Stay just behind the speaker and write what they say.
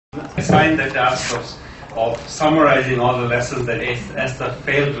Assigned the task of summarizing all the lessons that Esther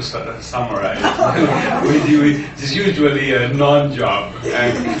failed to summarize, which is usually a non-job,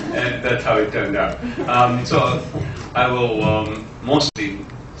 and that's how it turned out. So I will mostly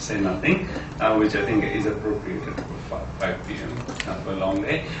say nothing, which I think is appropriate at 5 p.m. after a long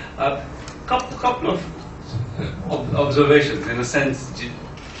day. Couple of observations, in a sense,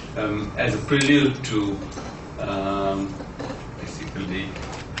 as a prelude to basically.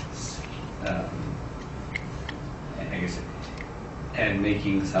 I guess, and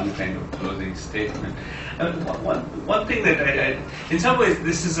making some kind of closing statement. One thing that I, in some ways,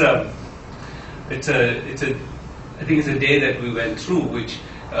 this is I think it's a day that we went through, which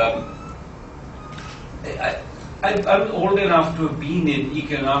I'm old enough to have been in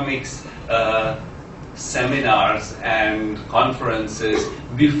economics seminars and conferences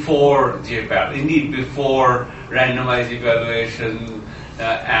before JPAL, indeed before randomized evaluation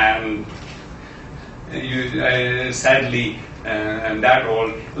and sadly, and that all,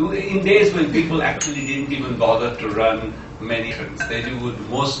 in days when people actually didn't even bother to run many things, they would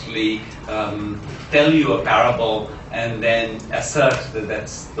mostly tell you a parable and then assert that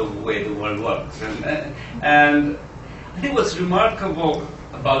that's the way the world works. And I think what's remarkable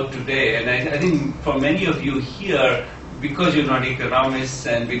about today, and I think for many of you here, because you're not economists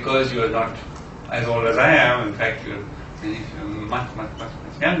and because you're not as old as I am, in fact, you're much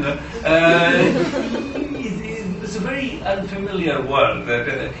younger, it's a very unfamiliar world.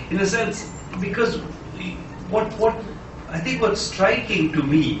 That, in a sense, because what I think what's striking to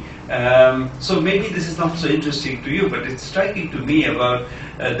me, so maybe this is not so interesting to you, but it's striking to me about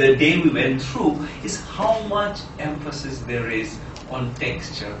the day we went through is how much emphasis there is on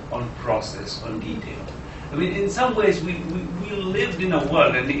texture, on process, on detail. I mean, in some ways, we lived in a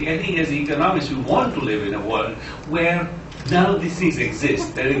world, and I think as economists, we want to live in a world where none of these things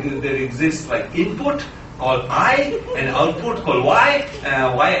exist. There exists like input called I and output called Y.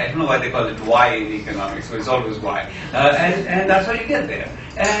 Y, I don't know why they call it Y in economics, so it's always Y. And that's how you get there.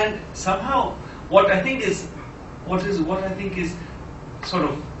 And somehow, what I think is sort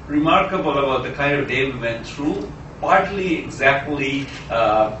of remarkable about the kind of day we went through, partly exactly,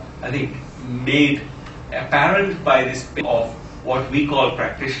 I think, made apparent by this of what we call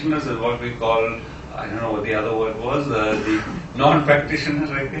practitioners and what we call, I don't know what the other word was, the non-practitioners,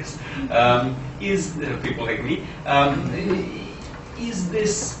 I guess, is people like me, is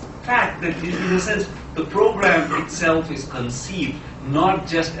this fact that, in a sense, the program itself is conceived not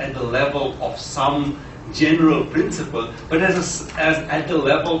just at the level of some general principle, but as at the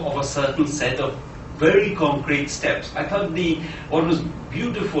level of a certain set of very concrete steps. I thought what was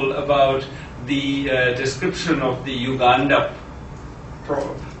beautiful about the description of the Uganda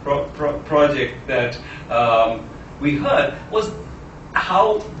project that we heard was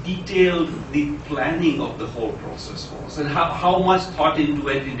how detailed the planning of the whole process was, and how much thought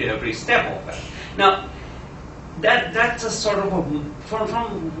went into every step of that. Now, that's a sort of from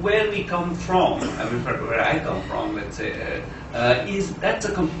where we come from. I mean, from where I come from, let's say, that's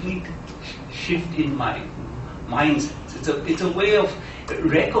a complete shift in my mindset. It's a way of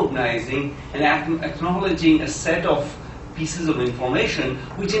recognizing and acknowledging a set of pieces of information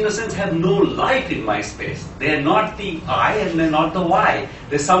which in a sense have no life in my space. They're not the I and they're not the Y.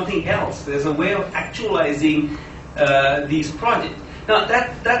 There's something else. There's a way of actualizing these projects. Now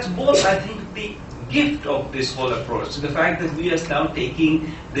that's both, I think, the gift of this whole approach, the fact that we are now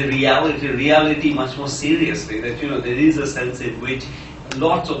taking the reality much more seriously, that there is a sense in which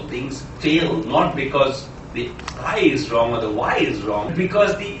lots of things fail, not because the I is wrong or the Y is wrong,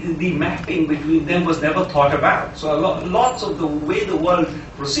 because the mapping between them was never thought about. So lots of the way the world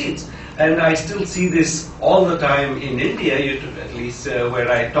proceeds, and I still see this all the time in India, at least where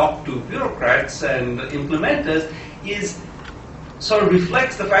I talk to bureaucrats and implementers, is sort of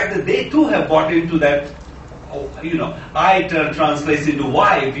reflects the fact that they too have bought into that, I translates into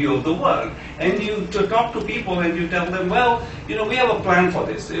Y view of the world. And you talk to people and you tell them, well, we have a plan for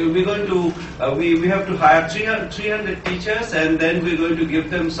this. We're going to, we have to hire 300 teachers, and then we're going to give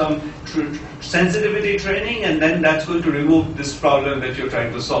them some sensitivity training, and then that's going to remove this problem that you're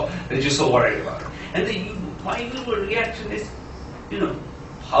trying to solve, that you're so worried about. And my usual reaction is,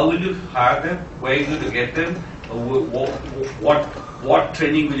 how will you hire them? Where are you going to get them? What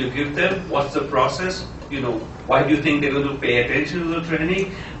training will you give them? What's the process? Why do you think they're going to pay attention to the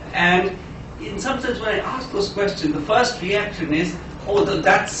training? And in some sense, when I ask those questions, the first reaction is, oh,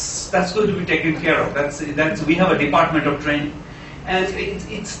 that's going to be taken care of. We have a department of training. And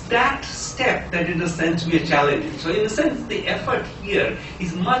it's that step that, in a sense, we are challenging. So, in a sense, the effort here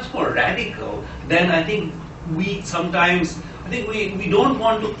is much more radical than I think we sometimes, think we don't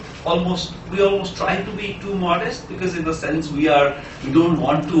want to we almost try to be too modest, because in a sense we don't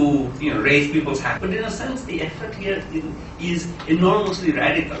want to raise people's happiness. But in a sense the effort here is enormously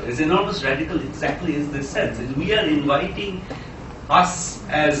radical. It's enormous radical exactly in this sense. We are inviting us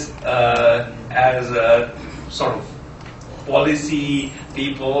as sort of policy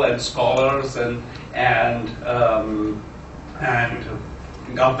people and scholars and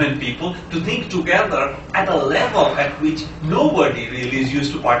government people to think together at a level at which nobody really is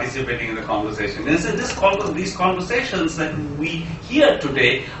used to participating in the conversation. And so these conversations that we hear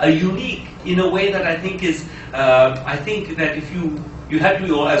today are unique in a way that I think is, I think that if you have to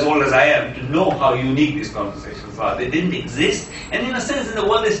be as old as I am to know how unique these conversations are. They didn't exist, and in a sense in the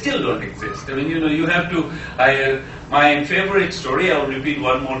world they still don't exist. I mean, you have to, my favorite story, I'll repeat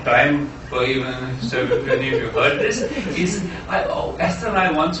one more time, for even so if any of you heard this, is Esther and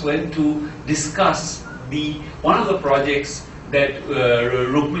I once went to discuss one of the projects that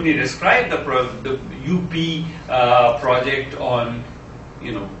Rukmini described, the UP project on,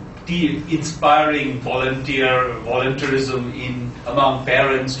 inspiring volunteerism among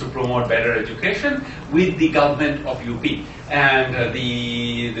parents to promote better education with the government of UP. And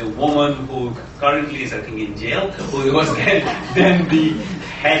the woman who currently is, I think, in jail, who was then the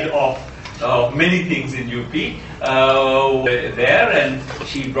head of many things in UP, there, and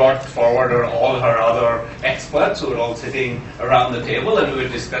she brought forward all her other experts who were all sitting around the table, and we were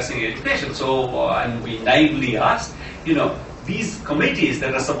discussing education. So, and we naively asked, these committees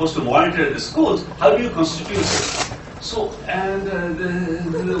that are supposed to monitor the schools, how do you constitute them? So, and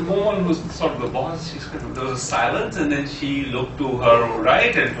the woman who's sort of the boss, there was a silence, and then she looked to her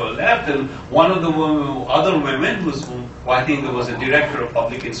right and to her left, and one of the other women, who I think there was a director of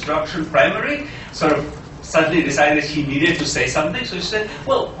public instruction, primary, sort of suddenly decided she needed to say something. So she said,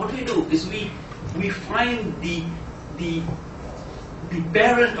 well, what we do is we find the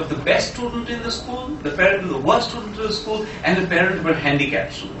parent of the best student in the school, the parent of the worst student in the school, and the parent of a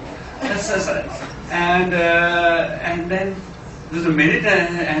handicapped student. And then there's a minute,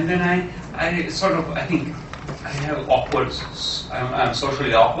 and then I think I have I'm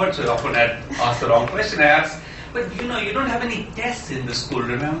socially awkward, so I often ask the wrong question. I ask, but you don't have any tests in the school,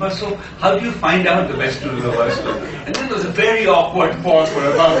 remember? So how do you find out the best student or the worst student? And then there was a very awkward pause for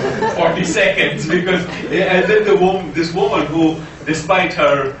about 40 seconds, because and then this woman who, despite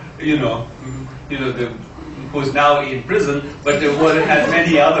her, who's now in prison, but has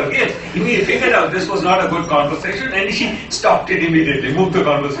many other gifts, immediately figured out this was not a good conversation, and she stopped it immediately, moved the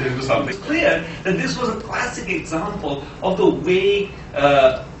conversation to something. It's clear that this was a classic example of the way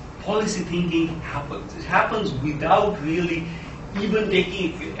policy thinking happens. It happens without really even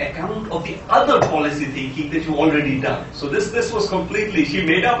taking account of the other policy thinking that you've already done. So this was completely, she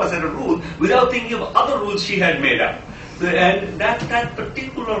made up a set of rules without thinking of other rules she had made up. And that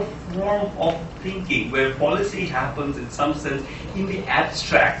particular form of thinking, where policy happens in some sense in the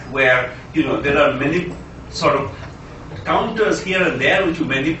abstract, where there are many sort of counters here and there which you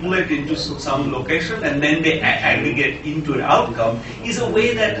manipulate into some location, and then they aggregate into an outcome, is a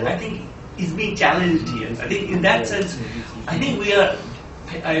way that I think is being challenged here. I think in that sense, I think we are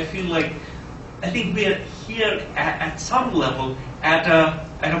here at some level at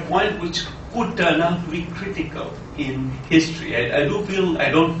a point which could turn out to be critical in history. I do feel,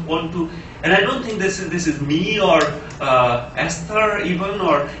 I don't want to, and I don't think this is me or Esther even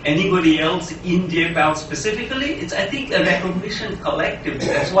or anybody else in JPAL specifically. It's, I think, a recognition collectively.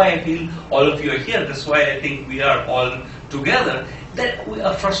 That's why I feel all of you are here. That's why I think we are all together. That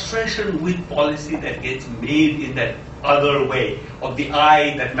a frustration with policy that gets made in that other way of the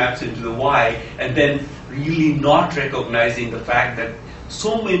I that maps into the Y, and then really not recognizing the fact that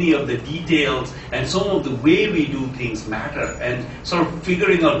so many of the details and some of the way we do things matter, and sort of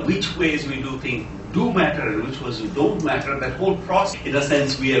figuring out which ways we do things do matter and which ones don't matter. That whole process, in a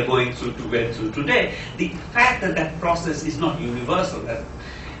sense, we are going through today. The fact that that process is not universal,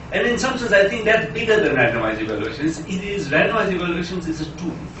 and in some sense, I think that's bigger than randomized evaluations. Randomized evaluations is a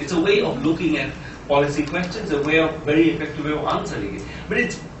tool. It's a way of looking at policy questions, a very effective way of answering it. But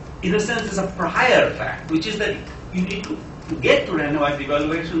it's, in a sense, it's a prior fact, which is that you need to get to randomized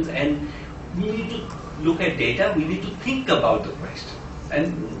evaluations, and we need to look at data, we need to think about the question.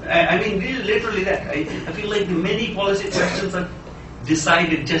 And I mean, really, literally that. I feel like many policy questions are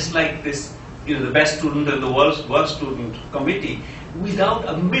decided just like this, the best student and the worst student committee, without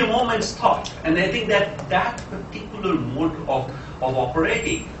a moment's thought. And I think that particular mode of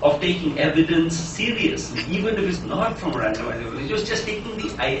operating, of taking evidence seriously, even if it's not from randomized evaluation, just taking the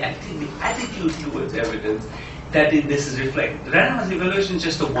attitude towards evidence, that this is reflected. Randomized evaluation is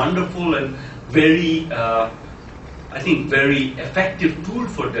just a wonderful and very I think, very effective tool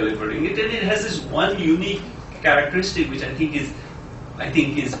for delivering it, and it has this one unique characteristic, which I think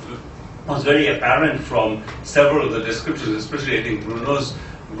was very apparent from several of the descriptions, especially I think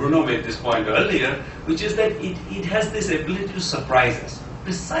Bruno made this point earlier, which is that it has this ability to surprise us,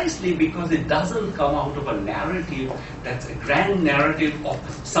 precisely because it doesn't come out of a narrative that's a grand narrative of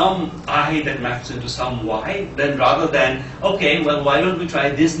some I that maps into some Y, then rather than, okay, well, why don't we try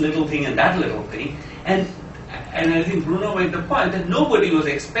this little thing and that little thing? And I think Bruno made the point that nobody was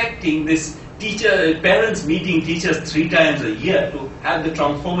expecting this parents meeting teachers 3 times a year to have the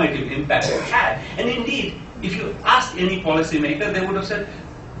transformative impact it had. And indeed, if you asked any policymaker, they would have said,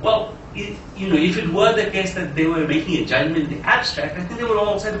 well, if it were the case that they were making a judgment in the abstract, I think they would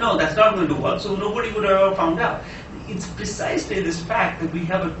all have said, no, that's not going to work, so nobody would have ever found out. It's precisely this fact that we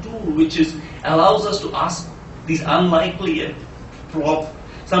have a tool which allows us to ask these unlikely and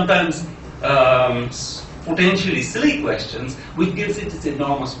sometimes potentially silly questions, which gives it its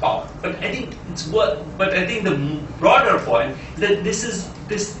enormous power. But I think the broader point is that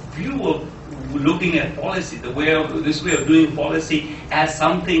this view of looking at policy, this way of doing policy as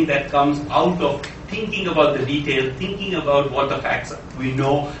something that comes out of thinking about the detail, thinking about what the facts we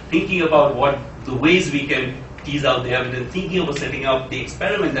know, thinking about what the ways we can tease out the evidence, thinking about setting up the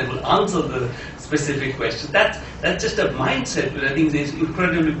experiment that will answer the specific questions. That's just a mindset which I think is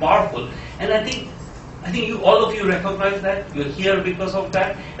incredibly powerful. And I think all of you recognize that. You're here because of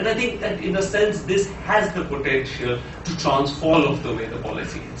that. And I think that in a sense, this has the potential to transform the way the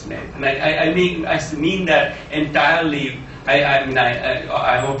policy is made. And I mean that entirely.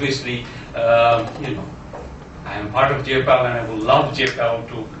 I'm obviously, I am part of JPAL, and I would love JPAL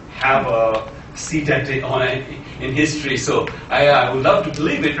to have a seat in history. So I would love to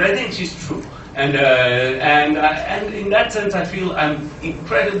believe it, but I think she's true. And in that sense, I feel I'm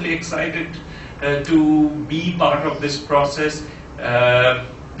incredibly excited to be part of this process,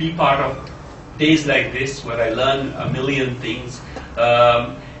 be part of days like this where I learn a million things,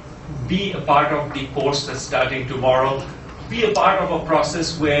 be a part of the course that's starting tomorrow, be a part of a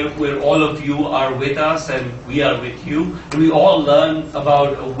process where all of you are with us and we are with you, and we all learn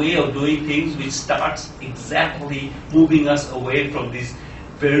about a way of doing things which starts exactly moving us away from these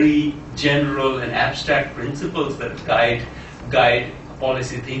very general and abstract principles that guide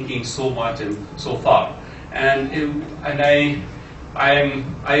policy thinking so much and so far. And I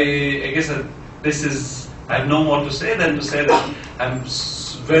guess this is, I have no more to say than to say that I'm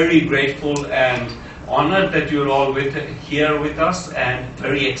very grateful and honored that you're all here with us, and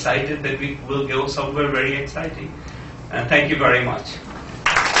very excited that we will go somewhere very exciting. And thank you very much.